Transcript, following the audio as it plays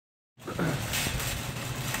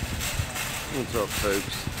What's up,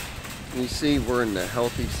 folks? You see we're in the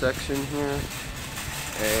healthy section here,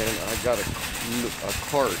 and I got a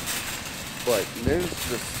cart, but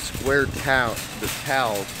notice the square towels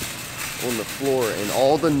on the floor and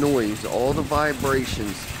all the noise, all the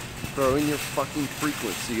vibrations, throwing your fucking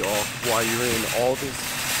frequency off while you're in all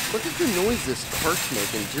this. Look at the noise this cart's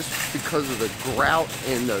making just because of the grout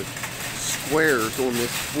and the squares on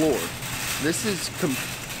this floor. This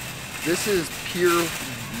is pure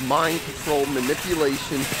mind control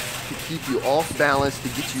manipulation to keep you off balance, to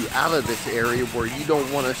get you out of this area where you don't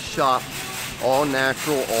want to shop all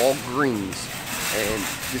natural, all greens, and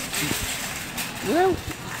just keep, you know,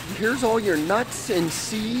 here's all your nuts and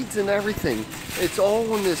seeds and everything. It's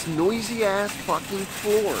all on this noisy ass fucking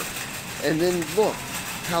floor. And then look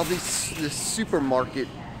how this supermarket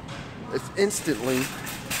is instantly,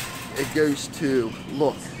 it goes to,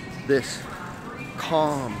 look, this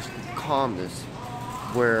calmness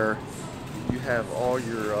where you have all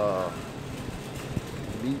your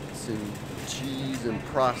meats and cheese and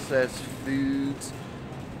processed foods,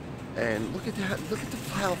 and look at that,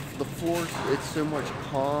 how the floor, it's so much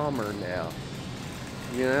calmer now.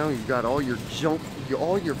 You know, you got all your junk,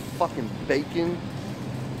 all your fucking bacon,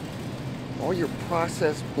 all your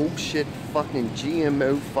processed bullshit fucking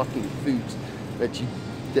GMO fucking foods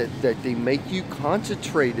that they make you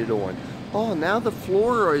concentrated on. Oh, now the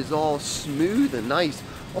floor is all smooth and nice.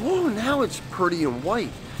 Oh, now it's pretty and white.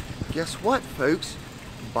 Guess what, folks?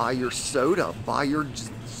 Buy your soda, buy your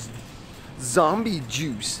zombie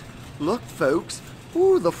juice. Look, folks,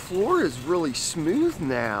 ooh, the floor is really smooth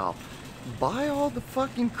now. Buy all the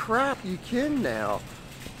fucking crap you can now.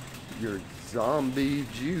 Your zombie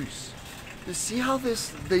juice. You see how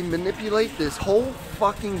they manipulate this whole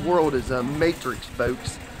fucking world is a matrix,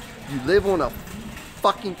 folks. You live on a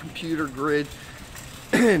fucking computer grid,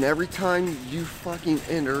 and every time you fucking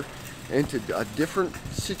enter into a different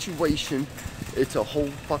situation, it's a whole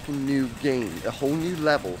fucking new game, a whole new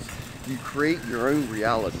levels. You create your own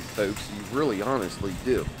reality, folks. You really honestly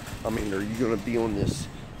do. I mean, are you going to be on this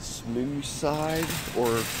smooth side or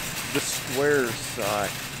the square side?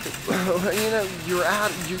 You know,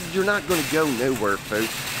 you're not going to go nowhere,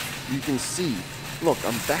 folks. You can see. Look,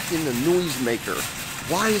 I'm back in the noisemaker.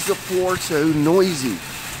 Why is the floor so noisy?